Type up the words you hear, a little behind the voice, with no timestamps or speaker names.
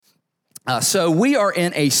So we are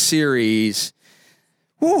in a series,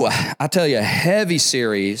 I tell you, a heavy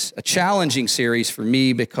series, a challenging series for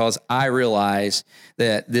me because I realize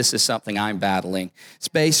that this is something I'm battling. It's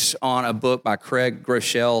based on a book by Craig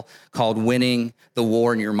Groeschel called Winning the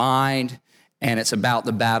War in Your Mind, and it's about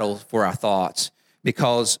the battle for our thoughts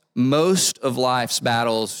because most of life's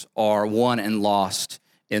battles are won and lost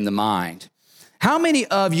in the mind. How many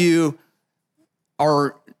of you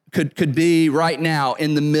could be right now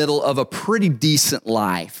in the middle of a pretty decent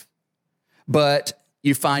life, but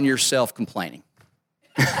you find yourself complaining?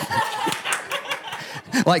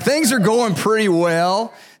 Like things are going pretty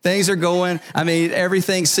well.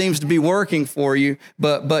 Everything seems to be working for you,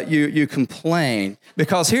 but you complain.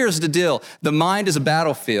 Because here's the deal. The mind is a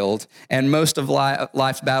battlefield, and most of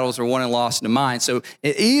life's battles are won and lost in the mind. So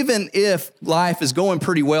even if life is going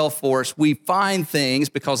pretty well for us, we find things,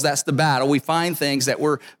 because that's the battle, we find things that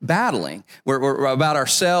we're battling. We're about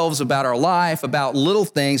ourselves, about our life, about little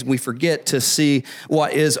things. We forget to see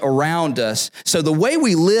what is around us. So the way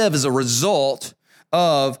we live is a result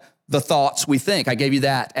of the thoughts we think. I gave you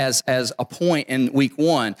that as a point in week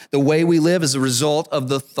 1. The way we live is a result of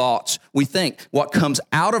the thoughts we think. What comes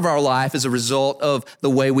out of our life is a result of the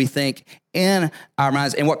way we think in our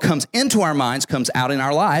minds. And what comes into our minds comes out in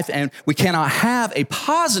our life. And we cannot have a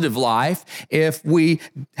positive life if we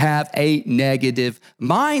have a negative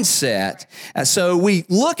mindset. And so we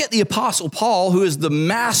look at the Apostle Paul, who is the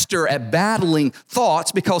master at battling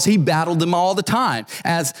thoughts because he battled them all the time.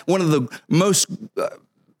 As one of the most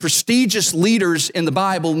prestigious leaders in the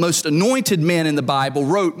Bible, most anointed men in the Bible,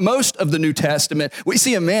 wrote most of the New Testament. We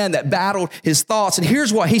see a man that battled his thoughts. And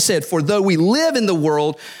here's what he said: "For though we live in the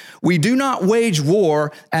world, we do not wage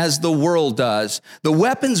war as the world does. The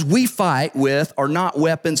weapons we fight with are not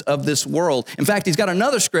weapons of this world." In fact, he's got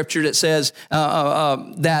another scripture that says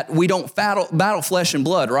that we don't battle flesh and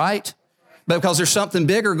blood, right? Because there's something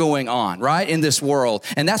bigger going on, right, in this world.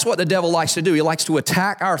 And that's what the devil likes to do. He likes to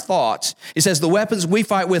attack our thoughts. He says the weapons we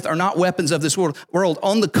fight with are not weapons of this world.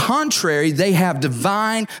 On the contrary, they have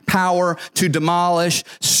divine power to demolish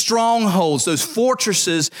strongholds, those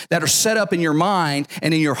fortresses that are set up in your mind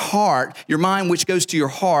and in your heart, your mind which goes to your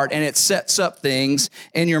heart, and it sets up things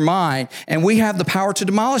in your mind. And we have the power to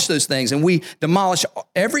demolish those things. And we demolish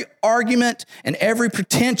every argument and every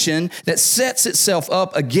pretension that sets itself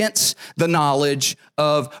up against the knowledge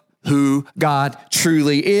of who God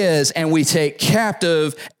truly is, and we take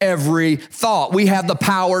captive every thought. We have the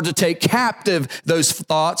power to take captive those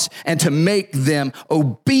thoughts and to make them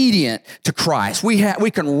obedient to Christ. We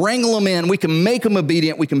can wrangle them in, we can make them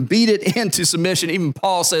obedient, we can beat it into submission. Even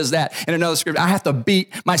Paul says that in another scripture. I have to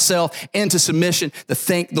beat myself into submission to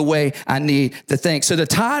think the way I need to think. So the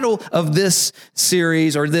title of this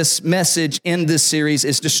series, or this message in this series,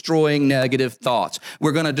 is Destroying Negative Thoughts.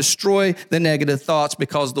 We're going to destroy the negative thoughts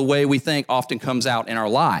because the way we think often comes out in our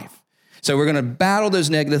life. So we're going to battle those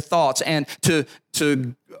negative thoughts. And to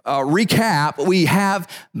recap, we have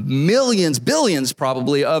millions, billions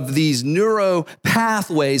probably, of these neuro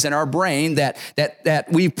pathways in our brain that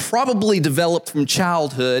we probably developed from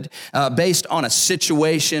childhood based on a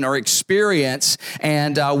situation or experience,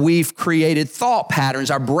 and we've created thought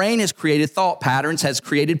patterns. Our brain has created thought patterns, has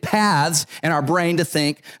created paths in our brain to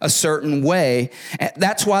think a certain way. And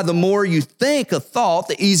that's why the more you think a thought,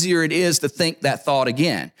 the easier it is to think that thought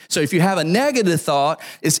again. So if you have a negative thought,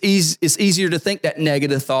 it's easier to think that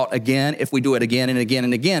negative thought again if we do it again and again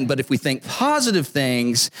and again. But if we think positive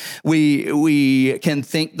things, we can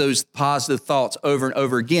think those positive thoughts over and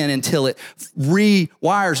over again until it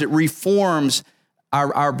rewires, it reforms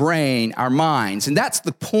our brain, our minds. And that's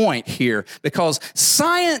the point here, because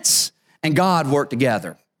science and God work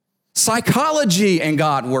together. Psychology and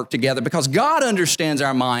God work together because God understands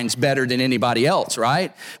our minds better than anybody else,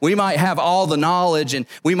 right? We might have all the knowledge, and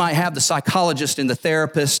we might have the psychologist and the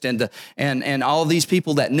therapist and all these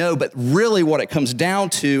people that know, but really what it comes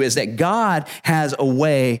down to is that God has a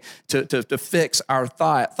way to fix our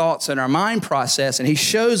thoughts and our mind process, and he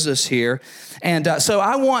shows us here. And so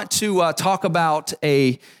I want to talk about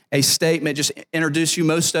a statement, just introduce you.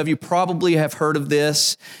 Most of you probably have heard of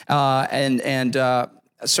this,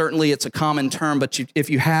 certainly it's a common term, but if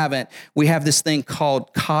you haven't, we have this thing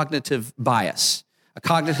called cognitive bias. A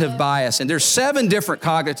cognitive bias. And there's 7 different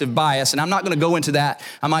cognitive bias, and I'm not going to go into that.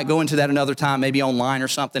 I might go into that another time, maybe online or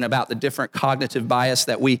something, about the different cognitive bias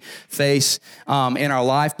that we face in our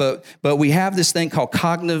life. But we have this thing called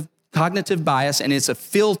cognitive bias, and it's a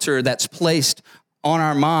filter that's placed on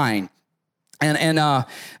our mind. And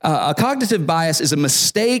a cognitive bias is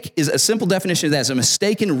a simple definition of that is a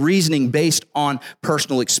mistaken reasoning based on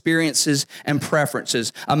personal experiences and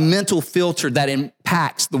preferences, a mental filter that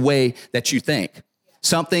impacts the way that you think.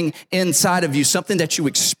 Something inside of you, something that you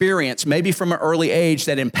experience, maybe from an early age,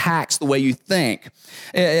 that impacts the way you think.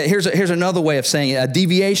 Here's another way of saying it, a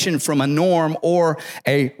deviation from a norm or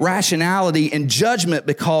a rationality in judgment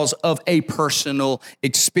because of a personal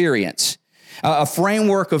experience. A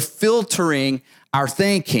framework of filtering our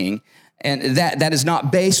thinking, and that is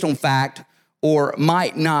not based on fact or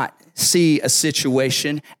might not see a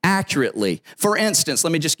situation accurately. For instance,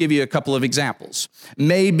 let me just give you a couple of examples.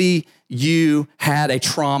 Maybe you had a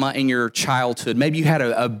trauma in your childhood. Maybe you had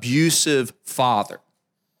an abusive father.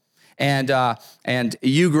 And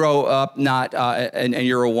you grow up not, and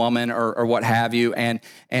you're a woman or what have you,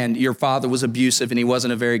 and your father was abusive and he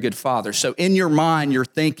wasn't a very good father. So in your mind, you're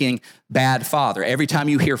thinking bad father. Every time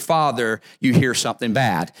you hear father, you hear something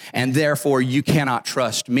bad. And therefore, you cannot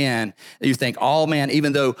trust men. You think all men,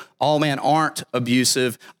 even though all men aren't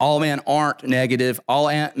abusive, all men aren't negative, all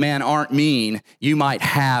men aren't mean, you might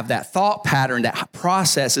have that thought pattern that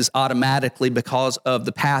processes automatically because of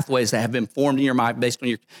the pathways that have been formed in your mind based on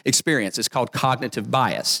your experience. It's called cognitive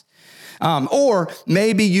bias. Or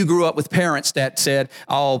maybe you grew up with parents that said,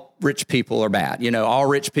 all rich people are bad. All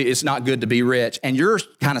rich people, it's not good to be rich. And you're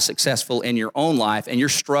kind of successful in your own life and you're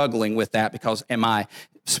struggling with that because am I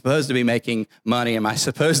supposed to be making money? Am I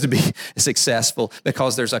supposed to be successful?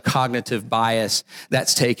 Because there's a cognitive bias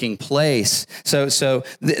that's taking place. So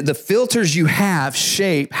the filters you have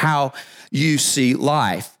shape how you see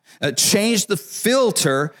life. Change the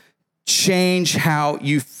filter, change how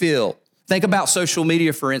you feel. Think about social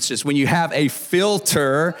media, for instance. When you have a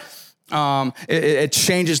filter, it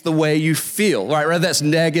changes the way you feel, right? Whether that's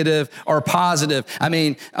negative or positive. I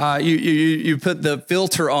mean, you put the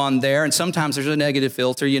filter on there, and sometimes there's a negative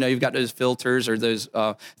filter. You've got those filters or those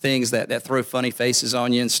things that throw funny faces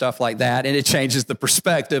on you and stuff like that, and it changes the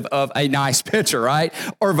perspective of a nice picture, right?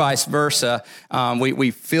 Or vice versa.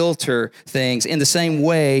 We filter things in the same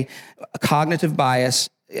way. Cognitive bias.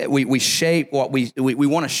 We shape what we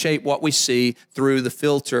want to shape what we see through the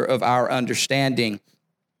filter of our understanding.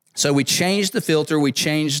 So we change the filter, we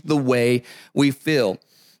change the way we feel.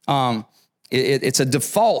 It's a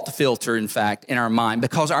default filter, in fact, in our mind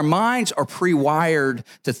because our minds are pre-wired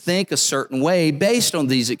to think a certain way based on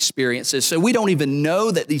these experiences. So we don't even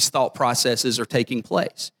know that these thought processes are taking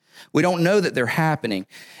place. We don't know that they're happening.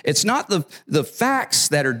 It's not the facts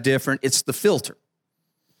that are different, it's the filter.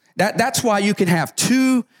 That's why you can have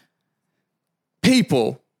two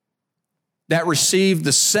people that receive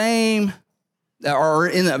the same or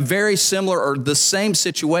in a very similar or the same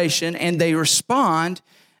situation, and they respond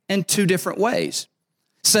in two different ways.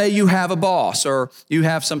 Say you have a boss or you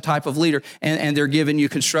have some type of leader and they're giving you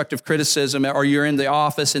constructive criticism, or you're in the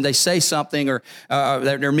office and they say something, or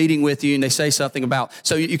they're meeting with you and they say something about,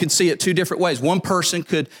 so you can see it two different ways. One person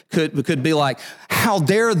could be like, how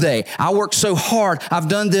dare they? I worked so hard. I've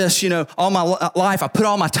done this, all my life. I put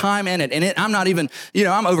all my time in it, and I'm not even,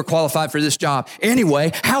 I'm overqualified for this job.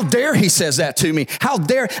 Anyway, how dare he says that to me? How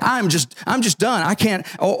dare, I'm just done. I can't,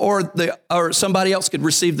 or somebody else could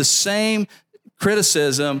receive the same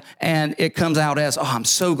criticism, and it comes out as, oh, I'm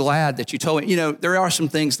so glad that you told me. There are some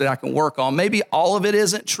things that I can work on. Maybe all of it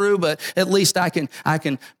isn't true, but at least I can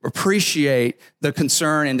appreciate the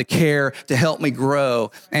concern and the care to help me grow.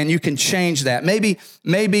 And you can change that. Maybe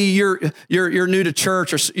you're new to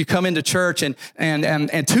church, or you come into church,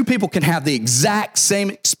 and two people can have the exact same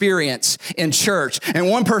experience in church. And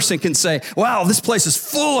one person can say, wow, this place is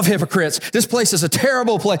full of hypocrites. This place is a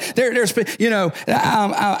terrible place.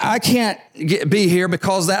 I can't be here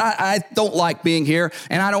because I don't like being here,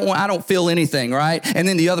 and I don't feel anything, right? And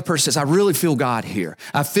then the other person says, I really feel God here.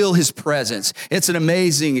 I feel his presence. It's an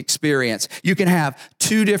amazing experience. You can have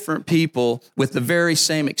two different people with the very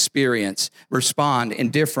same experience respond in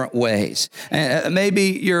different ways. And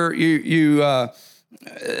maybe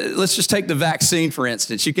let's just take the vaccine, for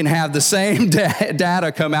instance. You can have the same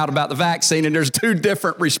data come out about the vaccine, and there's two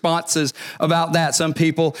different responses about that. Some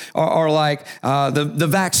people are like, the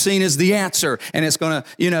vaccine is the answer, and it's going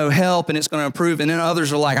to, help, and it's going to improve. And then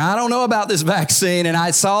others are like, I don't know about this vaccine, and I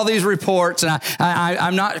saw these reports, and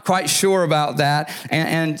I'm not quite sure about that.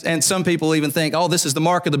 And some people even think, oh, this is the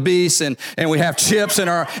mark of the beast, and we have chips and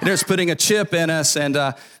they're just putting a chip in us. And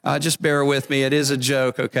just bear with me. It is a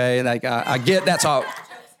joke, okay? Like I get that's a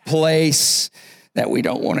place that we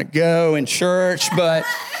don't want to go in church, but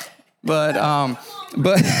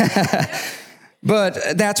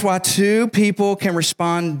that's why two people can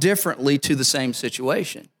respond differently to the same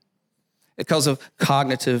situation. because of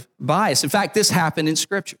cognitive bias. In fact, this happened in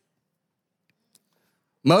Scripture.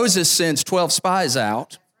 Moses sends 12 spies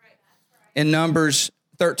out in Numbers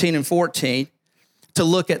 13 and 14 to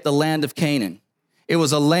look at the land of Canaan. It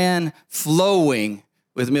was a land flowing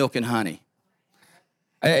with milk and honey.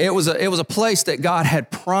 It was a place that God had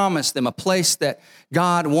promised them, a place that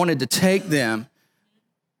God wanted to take them.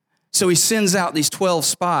 So he sends out these 12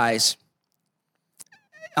 spies.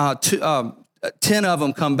 10 of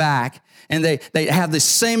them come back, and they have the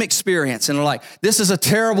same experience, and they're like, this is a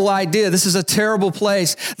terrible idea. This is a terrible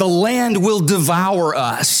place. The land will devour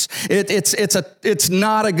us. It's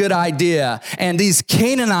not a good idea. And these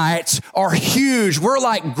Canaanites are huge. We're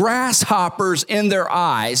like grasshoppers in their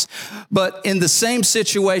eyes. But in the same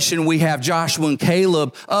situation, we have Joshua and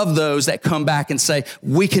Caleb of those that come back and say,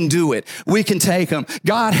 we can do it. We can take them.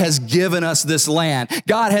 God has given us this land.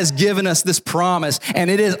 God has given us this promise, and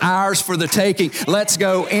it is ours for the taking. Let's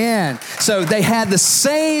go in. So they had the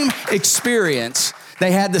same experience.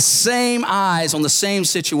 They had the same eyes on the same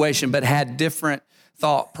situation, but had different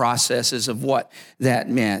thought processes of what that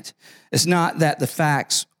meant. It's not that the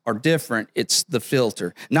facts are different. It's the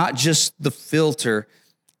filter. Not just the filter.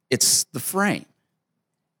 It's the frame.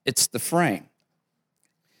 It's the frame.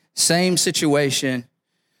 Same situation,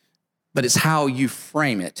 but it's how you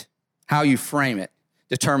frame it. How you frame it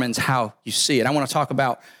determines how you see it. I want to talk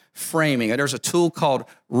about framing. There's a tool called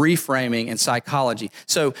reframing in psychology.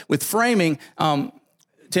 So with framing,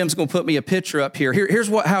 Tim's going to put me a picture up here. Here's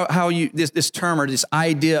how you this term or this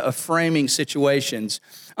idea of framing situations.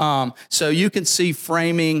 So you can see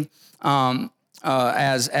framing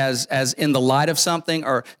as in the light of something,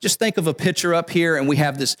 or just think of a picture up here, and we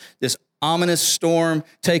have this ominous storm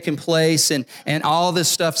taking place, and all this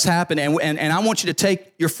stuff's happening, and I want you to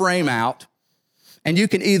take your frame out, and you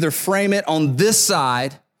can either frame it on this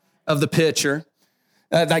side of the picture.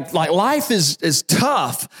 Like life is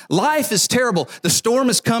tough. Life is terrible. The storm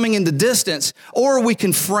is coming in the distance. Or we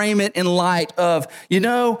can frame it in light of,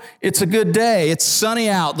 it's a good day. It's sunny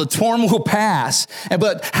out. The storm will pass.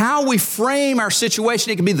 But how we frame our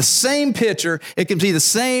situation, it can be the same picture. It can be the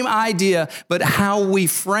same idea. But how we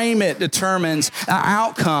frame it determines our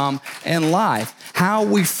outcome in life. How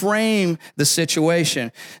we frame the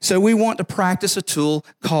situation. So we want to practice a tool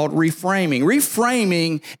called reframing.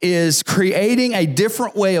 Reframing is creating a different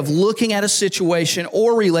way of looking at a situation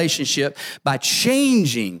or relationship by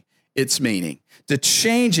changing its meaning, to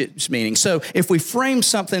change its meaning. So if we frame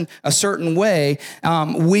something a certain way,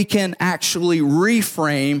 we can actually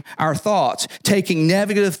reframe our thoughts. Taking in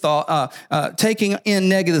negative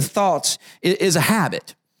thoughts is a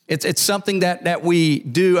habit. It's something that we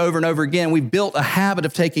do over and over again. We've built a habit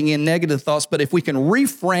of taking in negative thoughts, but if we can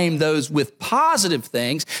reframe those with positive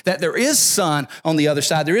things, that there is sun on the other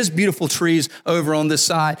side, there is beautiful trees over on this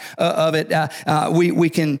side of it, we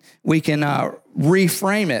can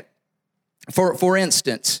reframe it. For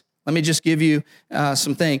instance, let me just give you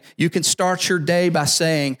something. You can start your day by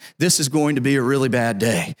saying, this is going to be a really bad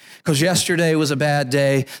day, because yesterday was a bad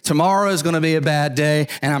day. Tomorrow is going to be a bad day.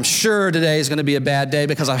 And I'm sure today is going to be a bad day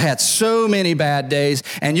because I've had so many bad days.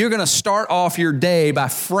 And you're going to start off your day by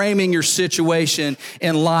framing your situation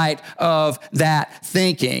in light of that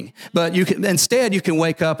thinking. But instead you can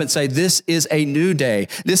wake up and say, this is a new day.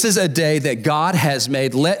 This is a day that God has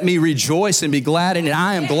made. Let me rejoice and be glad in it.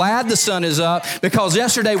 I am glad the sun is up, because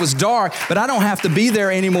yesterday was dark, but I don't have to be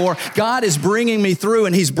there anymore. God is bringing me through,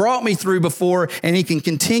 and he's brought me through before, and he can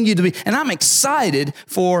continue to be. And I'm excited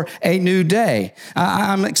for a new day.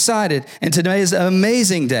 I'm excited. And today is an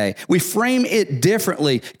amazing day. We frame it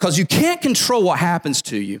differently because you can't control what happens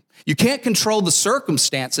to you. You can't control the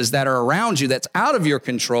circumstances that are around you that's out of your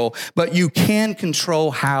control, but you can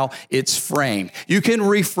control how it's framed. You can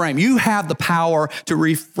reframe. You have the power to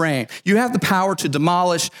reframe. You have the power to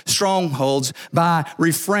demolish strongholds by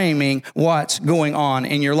reframing what's going on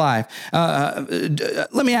in your life.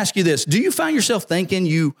 Let me ask you this. Do you find yourself thinking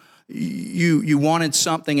you wanted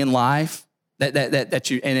something in life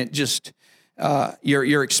that you, and it just,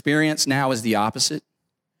 your experience now is the opposite?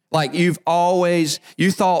 Like you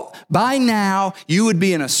thought by now you would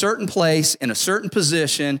be in a certain place, in a certain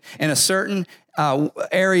position, in a certain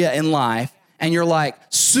area in life, and you're like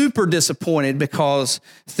super disappointed because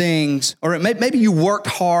things, or maybe you worked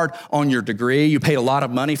hard on your degree, you paid a lot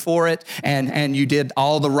of money for it, and you did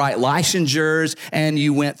all the right licensures, and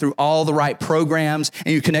you went through all the right programs,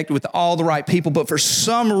 and you connected with all the right people, but for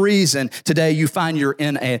some reason today you find you're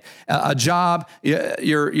in a job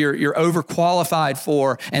you're overqualified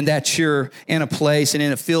for, and that you're in a place and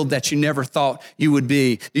in a field that you never thought you would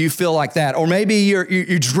be. Do you feel like that? Or maybe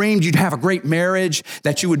you dreamed you'd have a great marriage,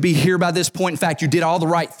 that you would be here by this point point. In fact, you did all the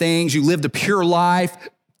right things. You lived a pure life.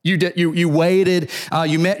 You waited,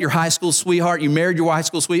 you met your high school sweetheart, you married your high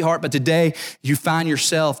school sweetheart, but today you find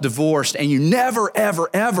yourself divorced and you never, ever,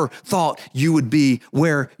 ever thought you would be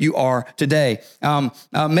where you are today.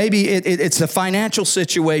 Maybe it's a financial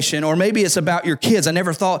situation, or maybe it's about your kids. I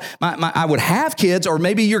never thought I would have kids, or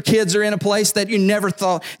maybe your kids are in a place that you never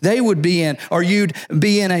thought they would be in, or you'd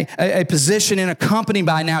be in a position in a company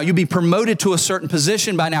by now. You'd be promoted to a certain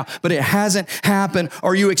position by now, but it hasn't happened,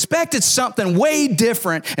 or you expected something way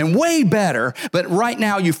different and way better, but right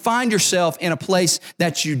now you find yourself in a place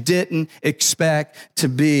that you didn't expect to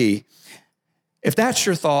be. If that's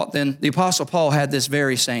your thought, then the Apostle Paul had this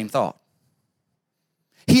very same thought.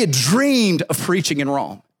 He had dreamed of preaching in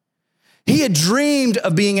Rome. He had dreamed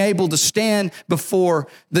of being able to stand before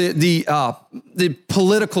the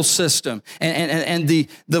political system and the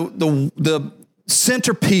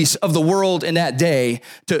centerpiece of the world in that day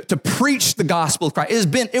to preach the gospel of Christ.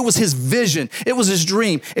 It was his vision. It was his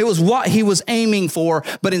dream. It was what he was aiming for,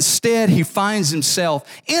 but instead he finds himself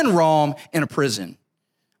in Rome in a prison,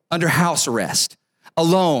 under house arrest,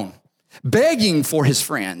 alone, begging for his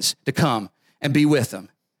friends to come and be with him.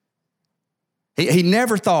 He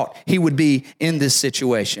never thought he would be in this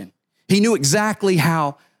situation. He knew exactly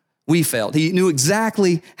how we felt. He knew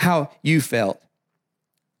exactly how you felt.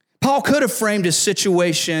 Paul could have framed his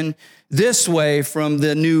situation this way from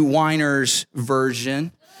the New Weiner's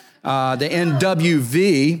version, the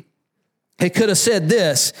NWV. He could have said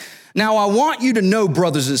this: "Now I want you to know,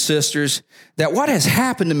 brothers and sisters, that what has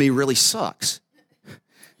happened to me really sucks.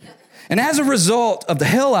 And as a result of the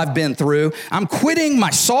hell I've been through, I'm quitting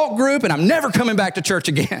my SALT group and I'm never coming back to church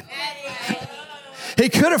again." He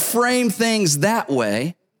could have framed things that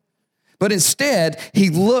way, but instead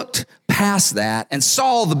he looked past that and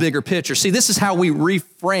saw the bigger picture. See, this is how we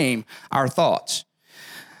reframe our thoughts.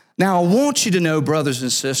 Now, I want you to know, brothers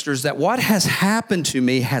and sisters, that what has happened to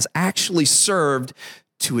me has actually served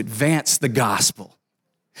to advance the gospel.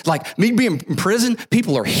 Like me being in prison,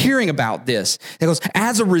 people are hearing about this. It goes,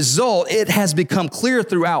 as a result, it has become clear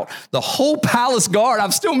throughout the whole palace guard.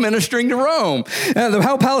 I'm still ministering to Rome. The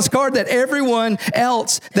whole palace guard, that everyone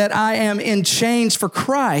else that I am in chains for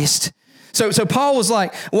Christ. So Paul was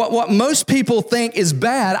like, what most people think is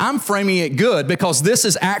bad, I'm framing it good because this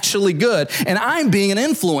is actually good. And I'm being an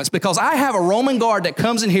influence because I have a Roman guard that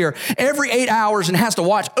comes in here every 8 hours and has to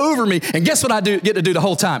watch over me. And guess what I get to do the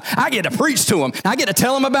whole time? I get to preach to him. I get to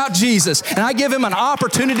tell him about Jesus. And I give him an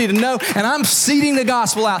opportunity to know. And I'm seeding the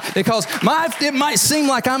gospel out because it might seem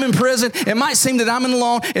like I'm in prison. It might seem that I'm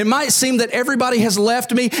alone. It might seem that everybody has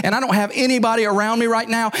left me and I don't have anybody around me right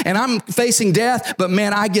now. And I'm facing death. But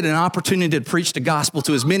man, I get an opportunity to preach the gospel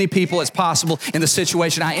to as many people as possible in the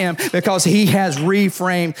situation I am because he has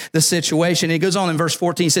reframed the situation. He goes on in verse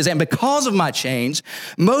 14, he says, "And because of my chains,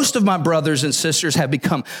 most of my brothers and sisters have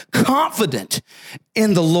become confident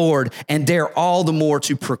in the Lord and dare all the more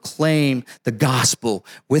to proclaim the gospel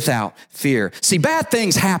without fear." See, bad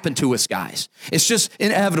things happen to us, guys. It's just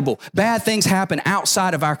inevitable. Bad things happen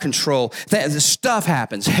outside of our control. The stuff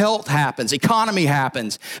happens. Health happens. Economy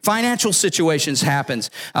happens. Financial situations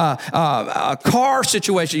happens. A car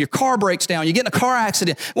situation. Your car breaks down. You get in a car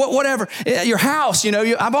accident. Whatever. Your house,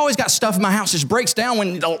 I've always got stuff in my house that just breaks down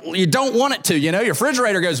when you don't want it to. Your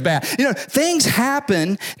refrigerator goes bad. Things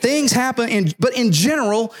happen. But in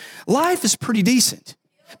general, life is pretty decent.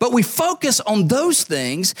 But we focus on those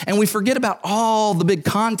things and we forget about all the big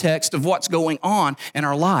context of what's going on in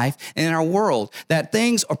our life and in our world, that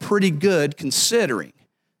things are pretty good considering.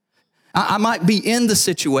 I might be in the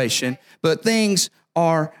situation, but things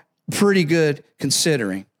are pretty good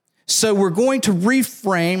considering. So we're going to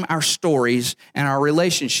reframe our stories and our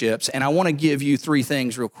relationships, and I want to give you 3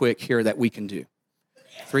 things real quick here that we can do.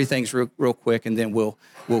 3 things real quick, and then we'll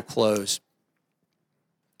close.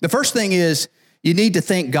 The first thing is you need to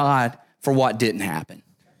thank God for what didn't happen.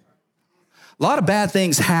 A lot of bad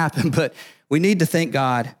things happen, but we need to thank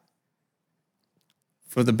God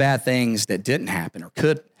for the bad things that didn't happen or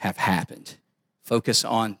could have happened. Focus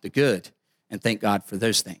on the good and thank God for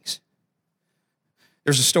those things.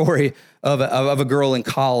 There's a story of a girl in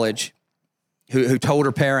college who told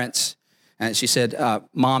her parents, and she said,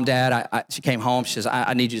 "Mom, Dad," she came home. She says,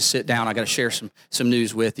 I need you to sit down. I got to share some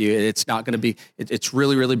news with you. It's not going to be, it's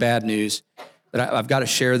really, really bad news, but I've got to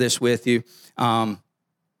share this with you. I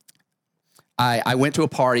went to a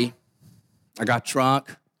party. I got drunk.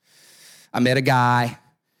 I met a guy,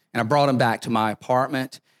 and I brought him back to my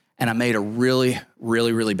apartment, and I made a really,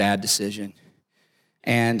 really, really bad decision.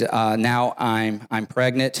 And now I'm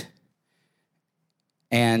pregnant.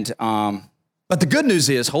 And but the good news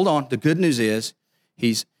is, hold on. The good news is,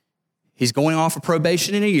 he's He's going off of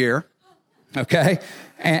probation in a year, okay?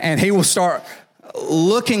 And he will start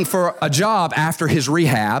looking for a job after his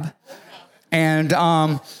rehab. And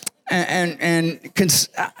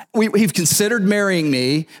we've considered marrying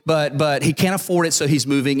me, but he can't afford it, so he's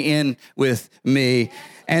moving in with me.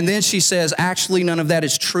 And then she says, actually, none of that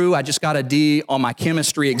is true. I just got a D on my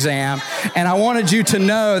chemistry exam, and I wanted you to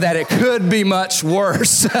know that it could be much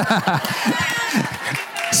worse.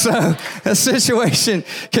 So a situation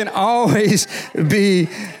can always be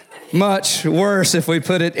much worse if we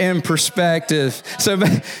put it in perspective. So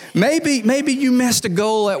maybe you missed a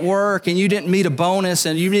goal at work and you didn't meet a bonus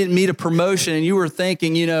and you didn't meet a promotion and you were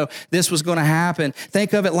thinking, this was going to happen.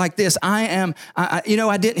 Think of it like this. I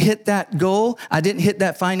didn't hit that goal. I didn't hit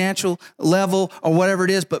that financial level or whatever it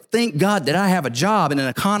is, but thank God that I have a job in an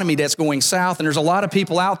economy that's going south. And there's a lot of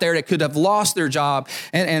people out there that could have lost their job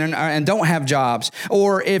and don't have jobs.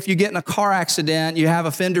 Or if you get in a car accident, you have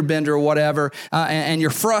a fender bender or whatever, and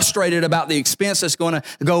you're frustrated about the expense that's going to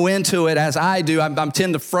go into it, as I do. I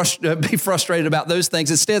tend to be frustrated about those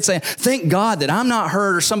things. Instead, saying, thank God that I'm not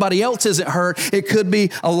hurt or somebody else isn't hurt. It could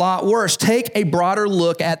be a lot worse. Take a broader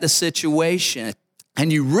look at the situation,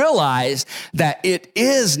 and you realize that it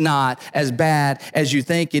is not as bad as you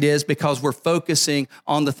think it is, because we're focusing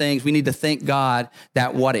on the things. We need to thank God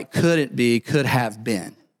that what it couldn't be could have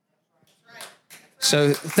been.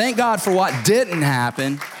 So thank God for what didn't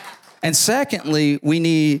happen. And secondly, we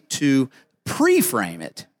need to pre-frame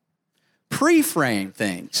it. Pre-frame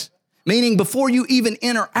things. Meaning before you even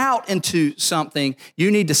enter out into something, you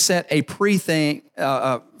need to set a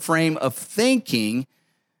frame of thinking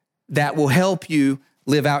that will help you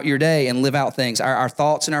live out your day and live out things. Our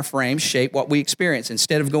thoughts and our frames shape what we experience.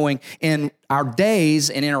 Instead of going in our days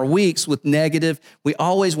and in our weeks with negative, we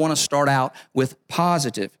always want to start out with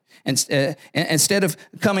positive. And instead of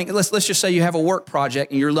coming, let's just say you have a work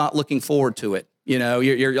project and you're not looking forward to it.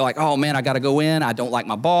 You're like, oh man, I got to go in. I don't like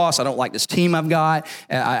my boss. I don't like this team I've got.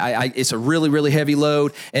 It's a really, really heavy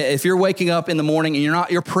load. If you're waking up in the morning and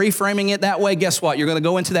you're pre-framing it that way, guess what? You're going to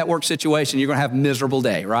go into that work situation. You're going to have a miserable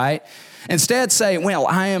day, right? Instead, say, well,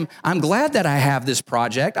 I'm glad that I have this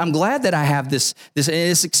project. I'm glad that I have this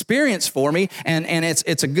experience for me, and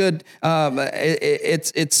it's a good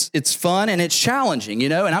it's fun and it's challenging,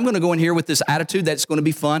 and I'm going to go in here with this attitude that's going to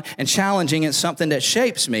be fun and challenging. It's something that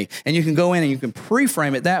shapes me, and you can go in and you can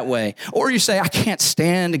pre-frame it that way. Or you say, I can't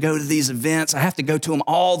stand to go to these events. I have to go to them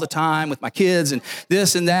all the time with my kids and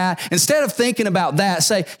this and that. Instead of thinking about that,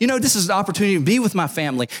 say, this is an opportunity to be with my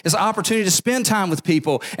family. It's an opportunity to spend time with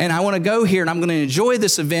people, and I want to go here and I'm going to enjoy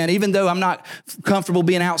this event. Even though I'm not comfortable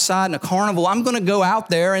being outside in a carnival, I'm going to go out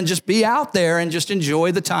there and just be out there and just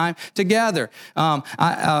enjoy the time together.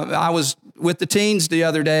 I was with the teens the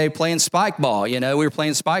other day playing spike ball. We were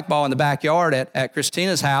playing spike ball in the backyard at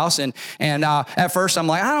Christina's house. And at first I'm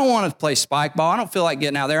like, I don't want to play spike ball. I don't feel like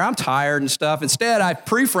getting out there. I'm tired and stuff. Instead, I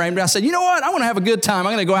pre-framed it. I said, you know what? I want to have a good time.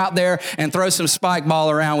 I'm going to go out there and throw some spike ball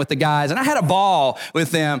around with the guys. And I had a ball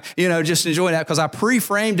with them, just enjoying that, because I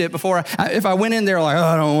pre-framed it before. If I went in there like, oh,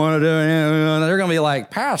 I don't want to do it, they're going to be like,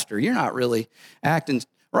 Pastor, you're not really acting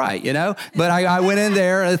right, But I went in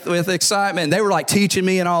there with excitement. They were like teaching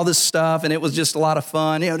me and all this stuff, and it was just a lot of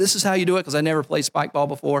fun. This is how you do it, because I never played spike ball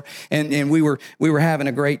before, and we were having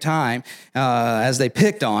a great time as they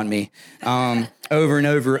picked on me over and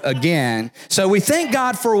over again. So we thank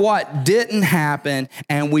God for what didn't happen,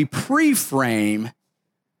 and we pre-frame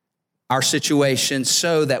our situation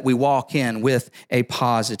so that we walk in with a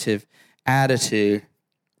positive attitude.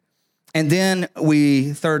 And then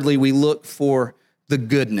thirdly, we look for the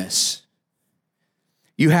goodness.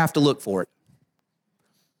 You have to look for it.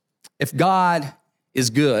 If God is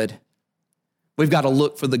good, we've got to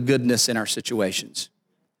look for the goodness in our situations.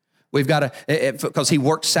 We've got to, because he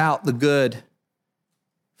works out the good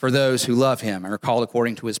for those who love him and are called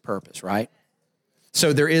according to his purpose, right?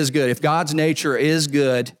 So there is good. If God's nature is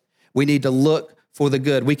good, we need to look for the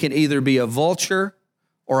good. We can either be a vulture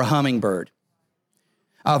or a hummingbird.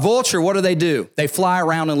 A vulture, what do? They fly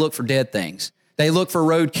around and look for dead things. They look for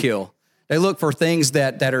roadkill. They look for things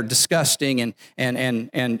that are disgusting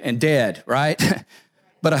and dead, right?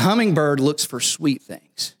 But a hummingbird looks for sweet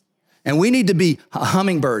things. And we need to be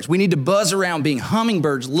hummingbirds. We need to buzz around being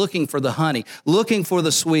hummingbirds, looking for the honey, looking for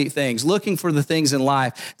the sweet things, looking for the things in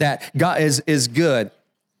life that God is good.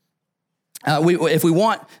 If we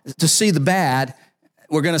want to see the bad,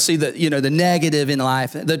 we're going to see the negative in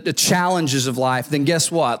life, the challenges of life, then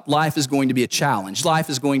guess what? Life is going to be a challenge. Life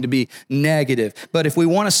is going to be negative. But if we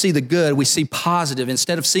want to see the good, we see positive.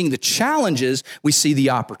 Instead of seeing the challenges, we see the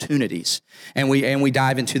opportunities. And we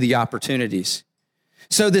dive into the opportunities.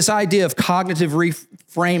 So this idea of cognitive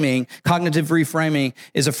reframing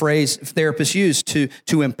is a phrase therapists use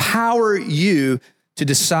to empower you to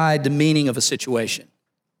decide the meaning of a situation.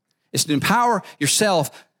 It's to empower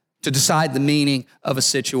yourself to decide the meaning of a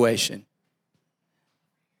situation.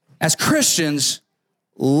 As Christians,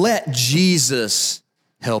 let Jesus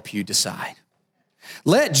help you decide.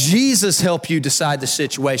 Let Jesus help you decide the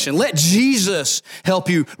situation. Let Jesus help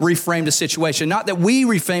you reframe the situation. Not that we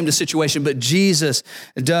reframe the situation, but Jesus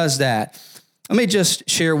does that. Let me just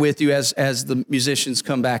share with you as the musicians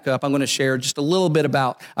come back up. I'm going to share just a little bit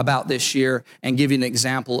about this year and give you an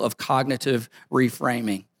example of cognitive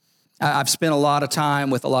reframing. I've spent a lot of time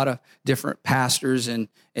with a lot of different pastors and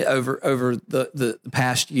over the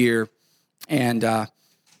past year, and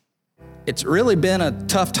it's really been a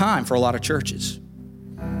tough time for a lot of churches.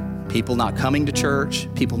 People not coming to church,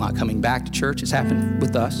 people not coming back to church. It's happened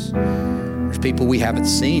with us. There's people we haven't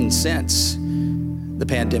seen since the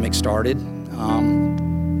pandemic started,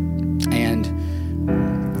 and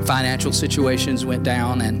financial situations went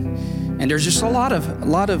down, and there's just a lot of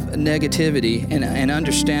negativity, and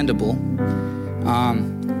understandable.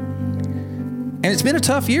 And it's been a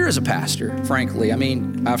tough year as a pastor, frankly. I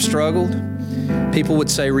mean, I've struggled. People would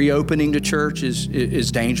say reopening the church is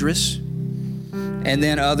dangerous. And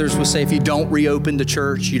then others would say if you don't reopen the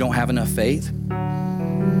church, you don't have enough faith.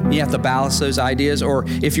 You have to balance those ideas. Or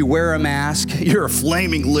if you wear a mask, you're a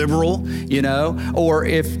flaming liberal, Or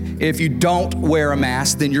if you don't wear a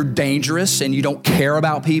mask, then you're dangerous and you don't care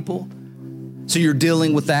about people. So you're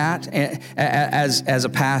dealing with that as a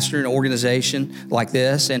pastor in an organization like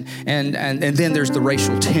this. And then there's the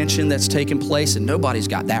racial tension that's taking place, and nobody's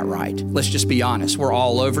got that right. Let's just be honest. We're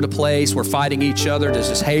all over the place. We're fighting each other. There's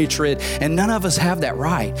this hatred, and none of us have that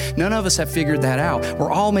right. None of us have figured that out.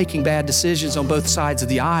 We're all making bad decisions on both sides of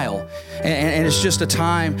the aisle. And it's just a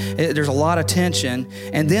time, there's a lot of tension.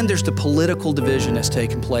 And then there's the political division that's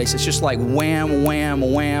taking place. It's just like wham, wham,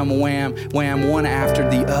 wham, wham, wham, one after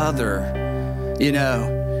the other. And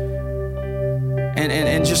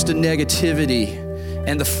just the negativity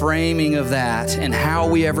and the framing of that, and how are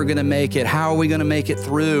we ever going to make it? How are we going to make it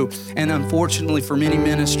through? And unfortunately for many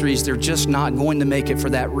ministries, they're just not going to make it for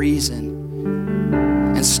that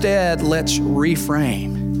reason. Instead, let's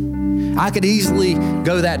reframe. I could easily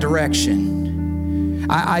go that direction.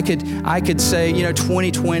 I could say,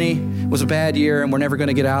 2020 was a bad year and we're never going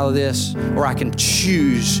to get out of this, or I can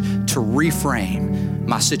choose to reframe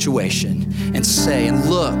my situation and say and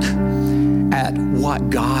look at what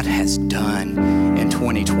God has done in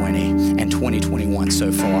 2020 and 2021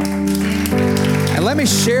 so far. And let me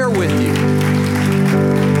share with you,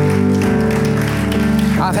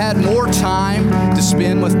 I've had more time to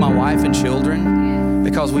spend with my wife and children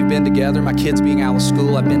because we've been together. My kids being out of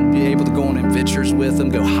school, I've been able to go on adventures with them,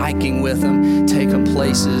 go hiking with them, take them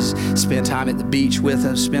places, spend time at the beach with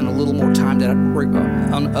them, spend a little more time that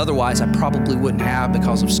otherwise I probably wouldn't have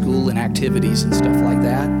because of school and activities and stuff like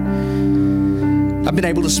that. I've been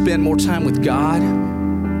able to spend more time with God,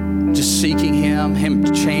 just seeking Him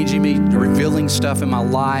changing me, revealing stuff in my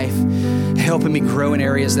life, helping me grow in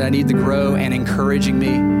areas that I need to grow, and encouraging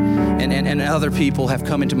me. And other people have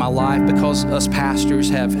come into my life because us pastors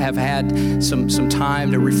have had some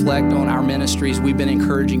time to reflect on our ministries. We've been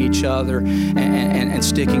encouraging each other and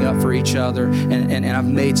sticking up for each other. And I've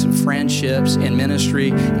made some friendships in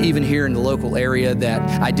ministry, even here in the local area, that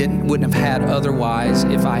I wouldn't have had otherwise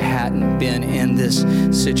if I hadn't been in this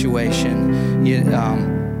situation.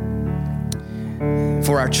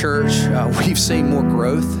 For our church, we've seen more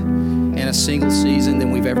growth in a single season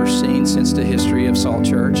than we've ever seen since the history of Salt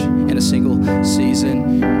Church. In a single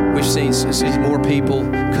season, we've seen more people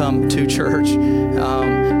come to church.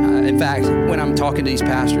 In fact, when I'm talking to these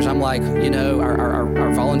pastors, I'm like,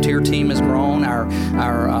 our volunteer team has grown.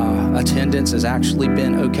 Our attendance has actually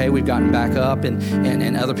been okay. We've gotten back up,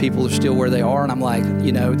 and other people are still where they are. And I'm like,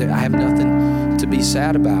 I have nothing to be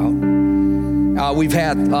sad about. We've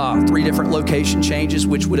had 3 different location changes,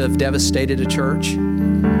 which would have devastated a church.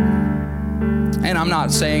 And I'm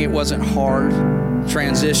not saying it wasn't hard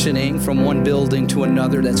transitioning from one building to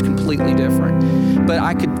another that's completely different. But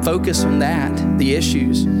I could focus on that, the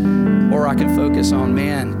issues, or I can focus on,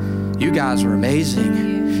 man, you guys are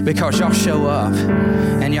amazing. because y'all show up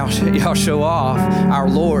and y'all show off our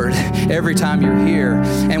Lord every time you're here.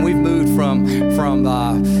 And we've moved from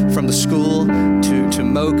the school to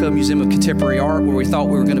MoCA, Museum of Contemporary Art, where we thought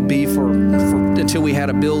we were going to be for until we had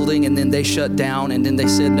a building, and then they shut down, and then they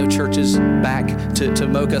said no churches back to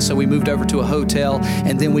MoCA, so we moved over to a hotel,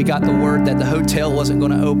 and then we got the word that the hotel wasn't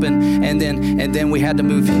going to open, and then we had to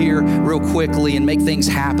move here real quickly and make things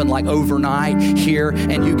happen like overnight here,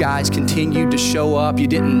 and you guys continued to show up. You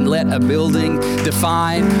didn't let a building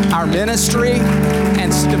define our ministry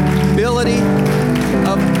and stability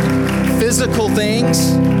of physical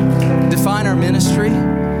things define our ministry,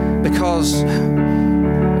 because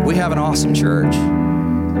we have an awesome church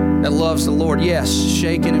that loves the Lord. Yes,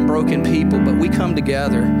 shaken and broken people, but we come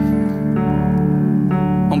together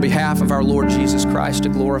on behalf of our Lord Jesus Christ to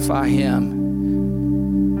glorify Him,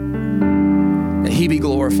 that He be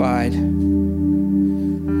glorified. And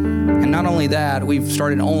not only that, we've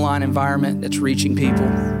started an online environment that's reaching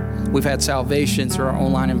people. We've had salvation through our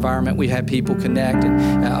online environment. We've had people connect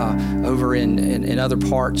over in other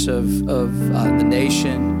parts of the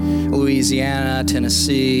nation, Louisiana,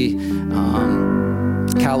 Tennessee,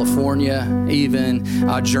 California, even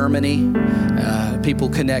Germany. People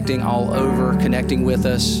connecting all over, connecting with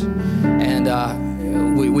us. And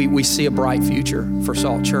we see a bright future for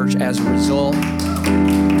Salt Church as a result.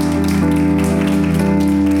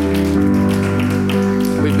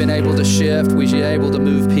 We've been able to shift. We've been able to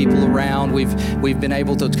move people around. We've been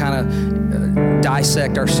able to kind of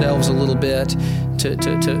dissect ourselves a little bit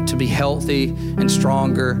to be healthy and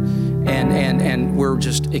stronger. And we're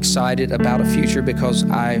just excited about a future because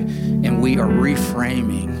we are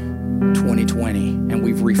reframing 2020, and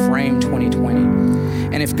we've reframed 2020.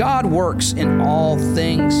 And if God works in all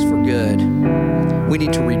things for good, we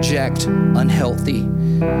need to reject unhealthy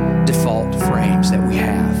default frames that we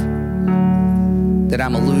have. That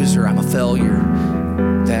I'm a loser, I'm a failure,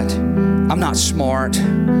 that I'm not smart,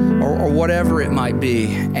 or whatever it might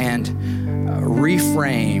be, and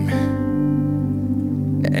reframe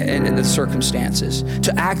the circumstances,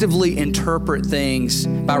 to actively interpret things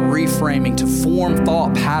by reframing, to form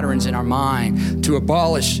thought patterns in our mind, to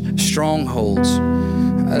abolish strongholds,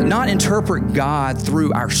 not interpret God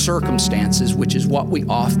through our circumstances, which is what we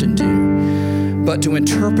often do, but to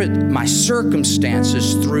interpret my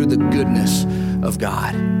circumstances through the goodness of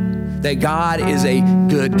God. That God is a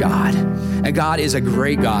good God. And God is a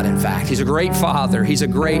great God, in fact. He's a great Father. He's a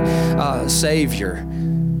great Savior.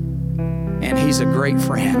 And He's a great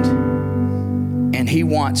friend. And He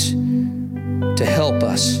wants to help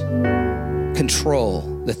us control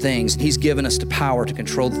the things. He's given us the power to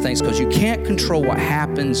control the things, because you can't control what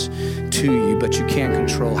happens to you, but you can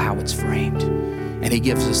control how it's framed. And He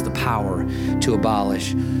gives us the power to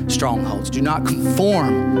abolish strongholds. Do not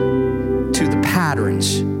conform to the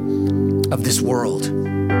patterns of this world,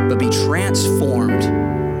 but be transformed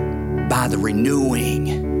by the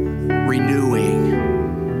renewing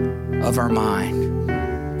of our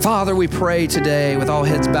mind. Father, we pray today with all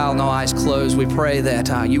heads bowed and all eyes closed, we pray that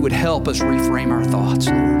you would help us reframe our thoughts,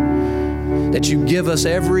 Lord. That you give us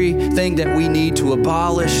everything that we need to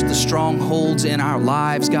abolish the strongholds in our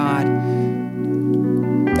lives, God.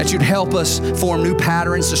 That you'd help us form new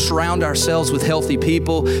patterns to surround ourselves with healthy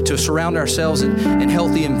people, to surround ourselves in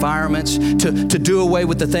healthy environments, to do away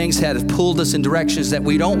with the things that have pulled us in directions that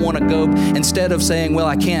we don't want to go. Instead of saying, well,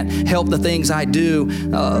 I can't help the things I do,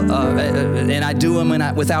 and I do them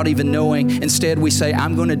without even knowing. Instead, we say,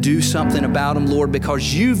 I'm going to do something about them, Lord,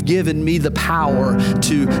 because you've given me the power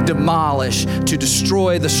to demolish, to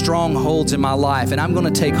destroy the strongholds in my life. And I'm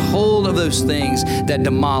going to take hold of those things that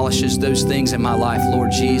demolishes those things in my life, Lord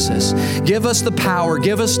Jesus. Give us the power,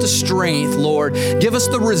 give us the strength, Lord. Give us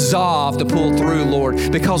the resolve to pull through, Lord,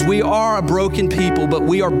 because we are a broken people, but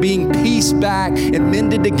we are being pieced back and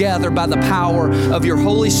mended together by the power of your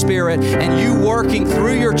Holy Spirit and you working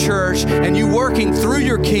through your church and you working through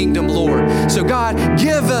your kingdom, Lord. So God,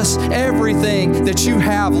 give us everything that you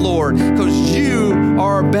have, Lord, because you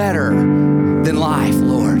are better than life,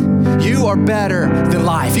 Lord. You are better than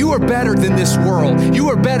life. You are better than this world. You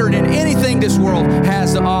are better than anything this world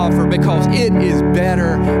has to offer, because it is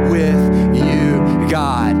better with you,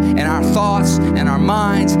 God. And our thoughts and our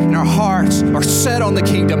minds and our hearts are set on the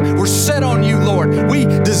kingdom. We're set on you, Lord. We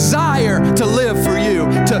desire to live for you,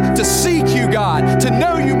 to seek you, God, to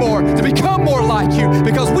know you more, to become more like you,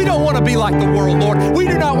 because we don't want to be like the world, Lord. We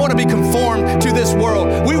do not want to be conformed to this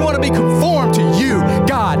world. We want to be conformed to you,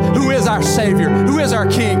 God, who is our Savior, who is our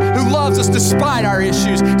King, who loves us despite our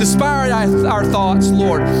issues, despite our thoughts,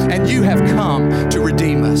 Lord. And you have come to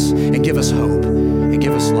redeem us and give us hope and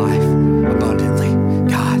give us life abundantly,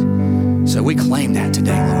 God. So we claim that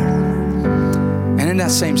today, Lord. And in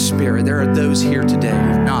that same spirit, there are those here today who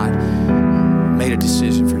have not made a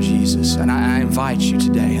decision for Jesus. And I invite you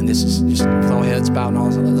today, and this is just with all heads bowed and all,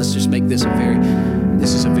 let's just make this a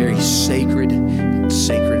very sacred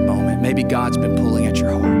moment. Maybe God's been pulling at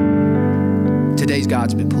your heart. Today's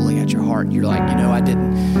God's been pulling at your heart. You're like, I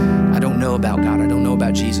don't know about God. I don't know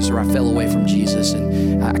about Jesus, or I fell away from Jesus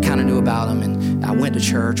and I kind of knew about him and I went to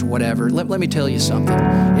church or whatever. Let me tell you something.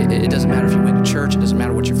 It doesn't matter if you went to church. It doesn't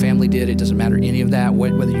matter what your family did. It doesn't matter any of that,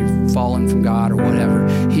 whether you've fallen from God or whatever.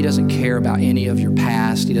 He doesn't care about any of your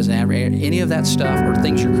past. He doesn't have any of that stuff or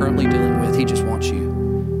things you're currently dealing with. He just wants you.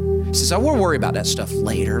 He says, we'll worry about that stuff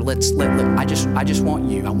later. I just want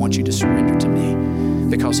you. I want you to surrender to me,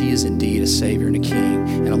 because he is indeed a Savior and a King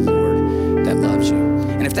and a Lord that loves you.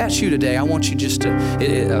 And if that's you today, I want you just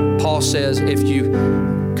to, Paul says, if you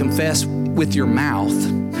confess with your mouth,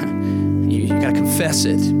 you got to confess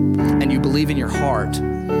it, and you believe in your heart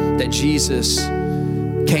that Jesus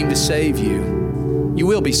came to save you, you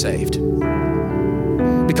will be saved.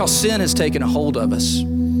 Because sin has taken a hold of us.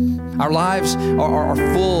 Our lives are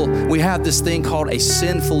full. We have this thing called a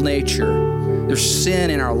sinful nature. There's sin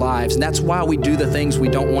in our lives, and that's why we do the things we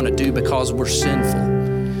don't want to do, because we're sinful.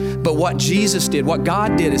 But what Jesus did, what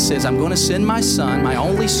God did, is says, I'm going to send my son, my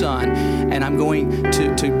only son, and I'm going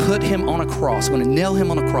to put him on a cross. I'm going to nail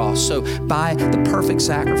him on a cross. So by the perfect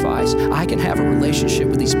sacrifice, I can have a relationship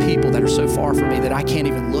with these people that are so far from me that I can't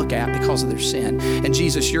even look at because of their sin. And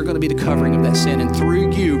Jesus, you're going to be the covering of that sin. And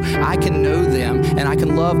through you, I can know them, and I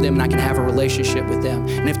can love them, and I can have a relationship with them.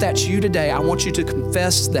 And if that's you today, I want you to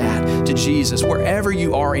confess that to Jesus. Wherever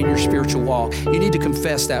you are in your spiritual walk, you need to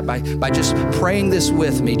confess that by just praying this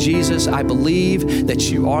with me. Jesus, I believe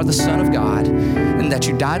that you are the Son of God and that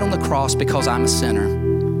you died on the cross because I'm a sinner.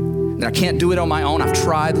 That I can't do it on my own. I've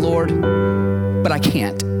tried, Lord, but I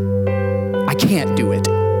can't. I can't do it.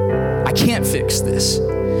 I can't fix this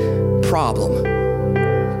problem.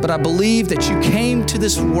 But I believe that you came to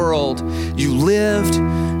this world, you lived,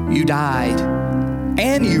 you died,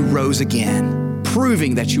 and you rose again,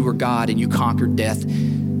 proving that you were God and you conquered death,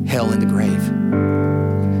 hell, and the grave.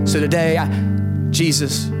 So today,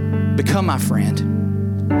 Jesus, become my friend.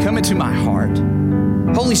 Come into my heart.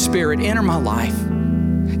 Holy Spirit, enter my life.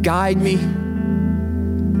 Guide me.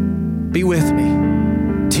 Be with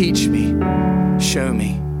me. Teach me. Show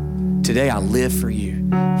me. Today I live for you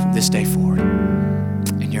from this day forward.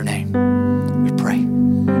 In your name.